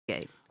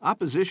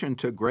Opposition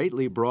to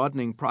greatly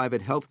broadening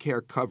private health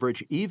care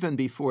coverage even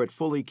before it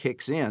fully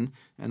kicks in,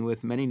 and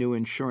with many new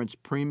insurance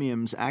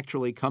premiums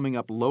actually coming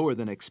up lower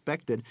than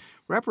expected,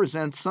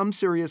 represents some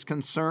serious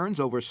concerns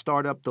over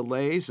startup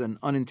delays and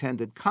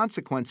unintended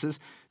consequences,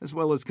 as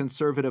well as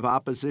conservative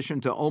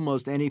opposition to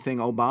almost anything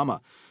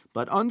Obama.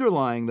 But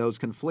underlying those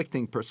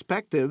conflicting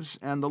perspectives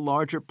and the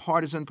larger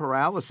partisan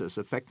paralysis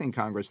affecting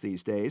Congress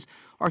these days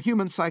are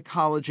human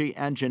psychology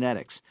and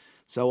genetics.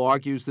 So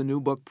argues the new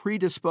book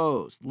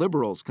Predisposed,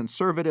 Liberals,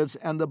 Conservatives,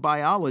 and the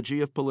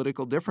Biology of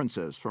Political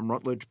Differences from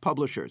Routledge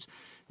Publishers.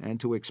 And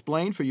to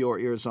explain for your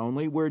ears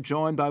only, we're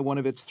joined by one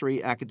of its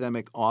three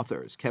academic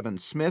authors, Kevin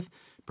Smith,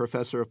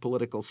 professor of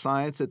political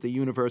science at the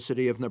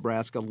University of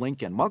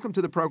Nebraska-Lincoln. Welcome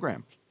to the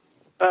program.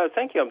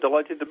 Thank you. I'm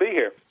delighted to be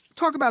here.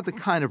 Talk about the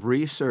kind of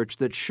research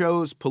that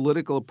shows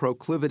political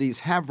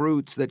proclivities have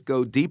roots that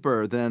go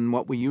deeper than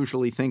what we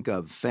usually think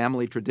of: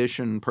 family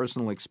tradition,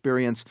 personal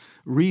experience,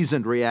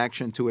 reasoned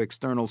reaction to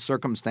external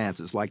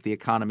circumstances like the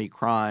economy,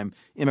 crime,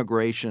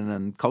 immigration,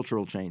 and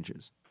cultural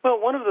changes. Well,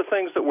 one of the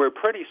things that we're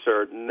pretty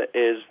certain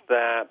is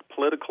that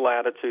political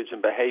attitudes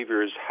and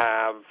behaviors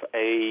have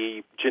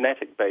a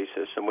genetic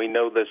basis, and we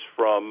know this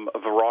from a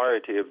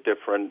variety of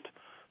different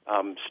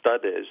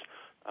studies.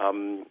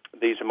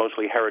 These are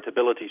mostly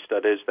heritability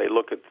studies. They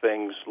look at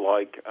things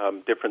like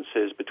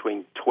differences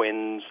between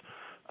twins,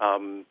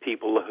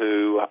 people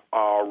who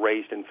are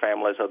raised in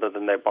families other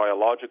than their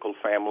biological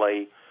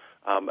family,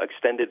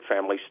 extended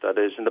family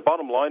studies. And the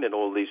bottom line in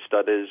all these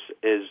studies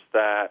is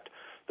that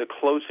the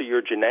closer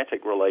your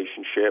genetic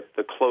relationship,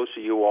 the closer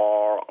you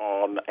are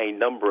on a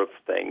number of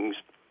things,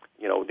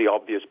 you know, the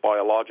obvious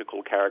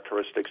biological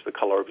characteristics, the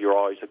color of your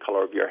eyes, the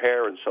color of your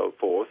hair, and so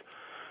forth,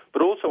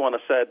 but also on a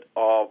set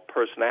of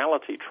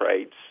personality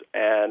traits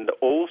and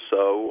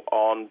also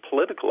on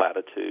political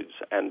attitudes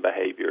and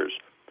behaviors.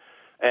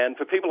 And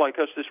for people like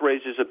us, this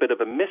raises a bit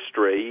of a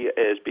mystery,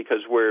 is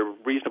because we're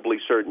reasonably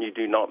certain you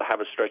do not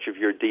have a stretch of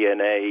your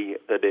DNA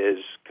that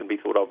can be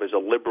thought of as a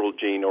liberal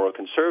gene or a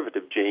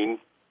conservative gene.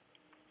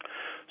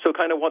 So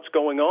kind of what's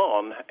going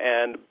on?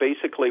 And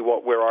basically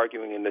what we're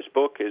arguing in this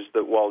book is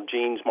that while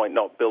genes might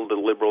not build a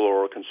liberal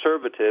or a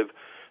conservative,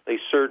 they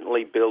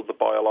certainly build the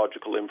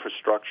biological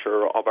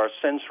infrastructure of our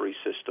sensory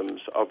systems,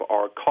 of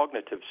our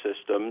cognitive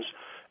systems.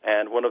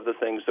 And one of the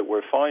things that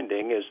we're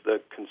finding is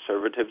that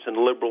conservatives and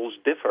liberals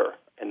differ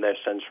in their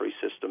sensory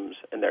systems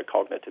and their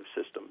cognitive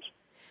systems.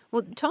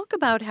 Well, talk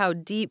about how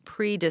deep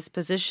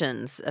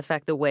predispositions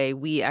affect the way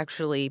we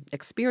actually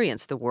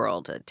experience the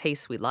world,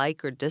 tastes we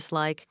like or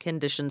dislike,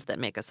 conditions that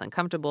make us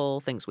uncomfortable,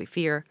 things we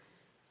fear.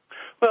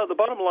 Well, the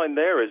bottom line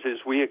there is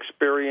we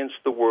experience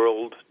the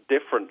world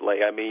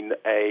differently. I mean,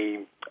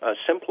 a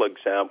simple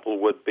example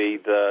would be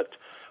that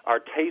our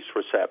taste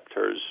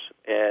receptors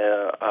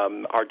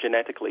are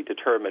genetically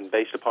determined.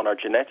 Based upon our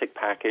genetic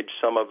package,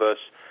 some of us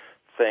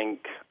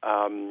think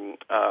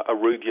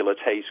arugula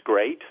tastes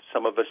great.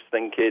 Some of us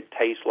think it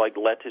tastes like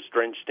lettuce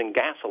drenched in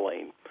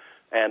gasoline.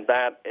 And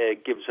that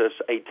gives us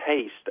a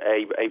taste,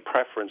 a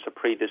preference, a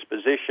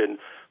predisposition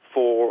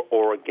for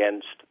or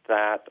against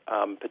that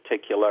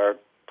particular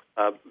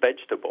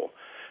vegetable.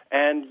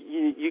 And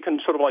you can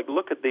sort of like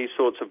look at these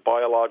sorts of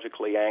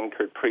biologically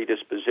anchored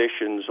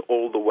predispositions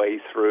all the way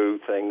through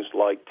things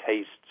like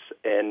tastes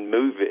in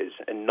movies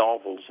and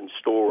novels and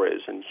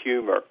stories and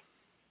humor.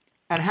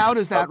 And how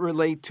does that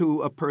relate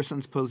to a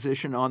person's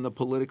position on the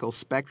political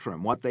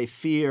spectrum, what they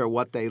fear,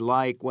 what they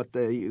like, what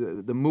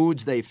the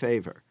moods they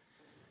favor?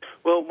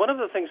 Well, one of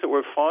the things that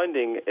we're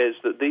finding is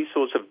that these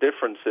sorts of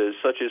differences,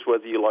 such as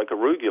whether you like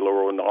arugula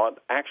or not,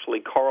 actually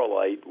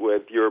correlate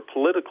with your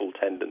political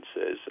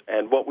tendencies.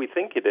 And what we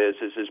think it is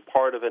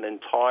part of an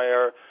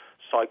entire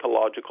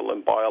psychological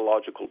and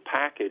biological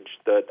package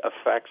that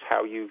affects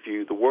how you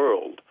view the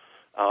world,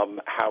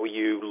 how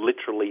you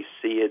literally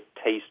see it,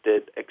 taste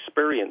it,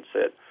 experience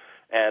it.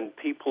 And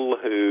people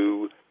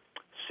who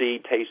see,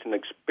 taste, and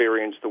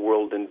experience the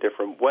world in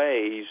different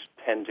ways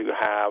tend to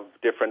have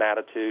different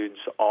attitudes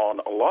on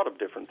a lot of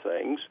different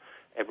things,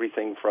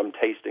 everything from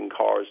tasting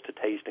cars to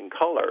tasting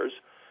colors.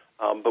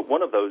 But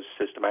one of those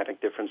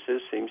systematic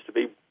differences seems to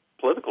be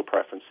political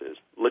preferences,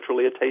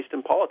 literally a taste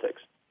in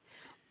politics.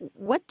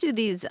 What do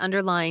these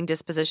underlying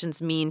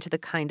dispositions mean to the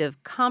kind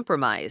of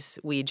compromise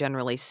we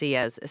generally see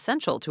as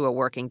essential to a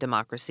working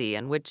democracy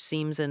and which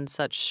seems in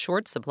such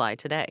short supply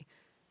today?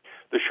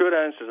 The short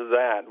answer to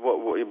that,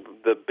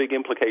 the big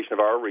implication of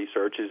our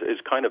research is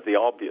kind of the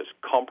obvious.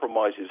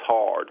 Compromise is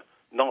hard,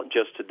 not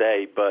just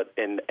today, but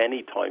in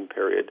any time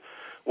period.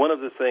 One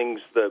of the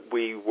things that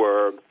we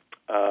were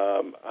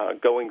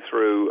going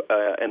through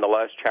in the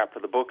last chapter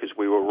of the book as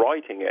we were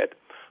writing it,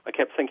 I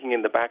kept thinking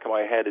in the back of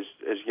my head is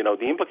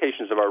the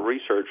implications of our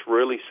research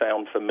really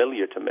sound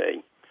familiar to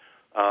me.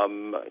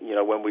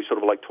 When we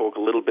sort of like talk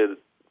a little bit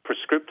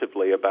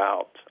prescriptively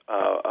about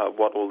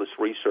what all this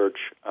research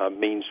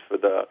means for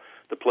the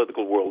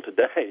political world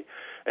today.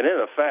 And in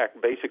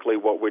effect, basically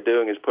what we're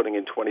doing is putting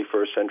in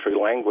 21st century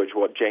language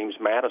what James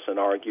Madison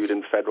argued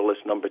in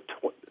Federalist number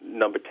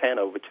 10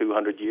 over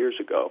 200 years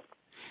ago.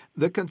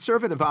 The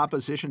conservative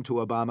opposition to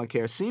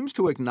Obamacare seems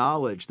to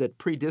acknowledge that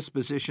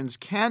predispositions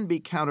can be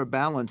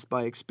counterbalanced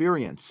by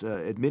experience,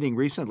 admitting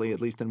recently,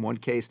 at least in one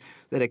case,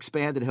 that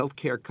expanded health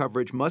care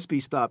coverage must be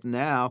stopped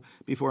now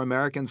before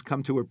Americans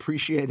come to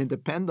appreciate and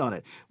depend on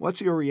it.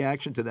 What's your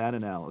reaction to that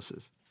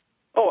analysis?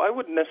 Oh, I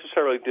wouldn't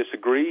necessarily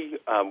disagree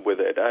with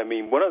it. I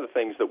mean, one of the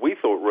things that we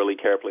thought really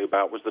carefully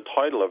about was the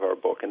title of our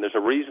book, and there's a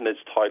reason it's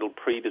titled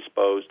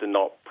Predisposed and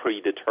not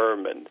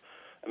Predetermined.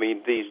 I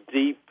mean, these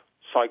deep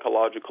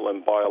psychological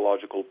and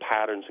biological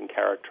patterns and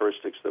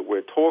characteristics that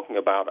we're talking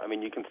about, I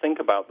mean, you can think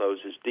about those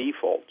as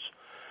defaults.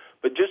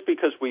 But just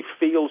because we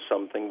feel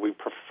something, we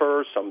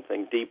prefer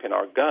something deep in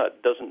our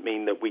gut, doesn't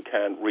mean that we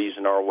can't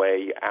reason our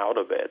way out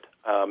of it.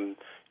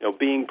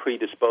 Being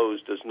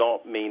predisposed does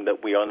not mean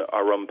that we are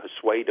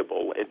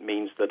unpersuadable. It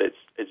means that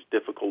it's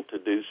difficult to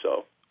do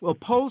so. Well,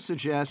 polls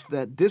suggest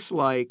that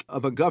dislike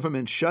of a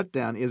government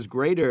shutdown is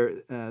greater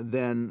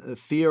than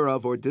fear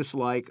of or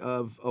dislike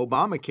of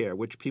Obamacare,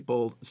 which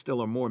people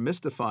still are more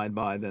mystified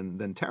by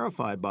than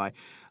terrified by.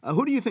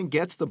 Who do you think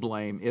gets the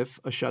blame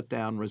if a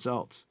shutdown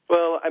results?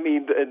 Well, I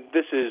mean,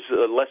 this is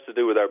less to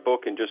do with our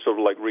book and just sort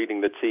of like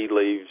reading the tea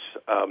leaves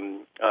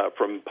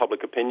from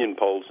public opinion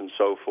polls and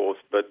so forth.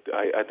 But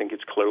I think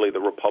it's clearly the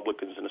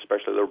Republicans, and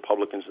especially the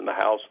Republicans in the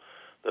House,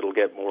 that'll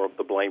get more of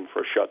the blame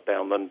for a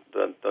shutdown than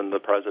the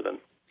president.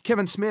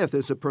 Kevin Smith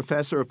is a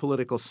professor of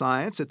political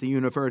science at the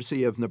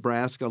University of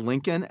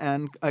Nebraska-Lincoln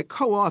and a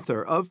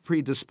co-author of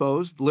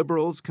Predisposed,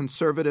 Liberals,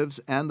 Conservatives,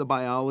 and the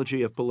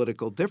Biology of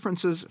Political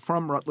Differences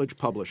from Routledge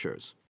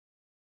Publishers.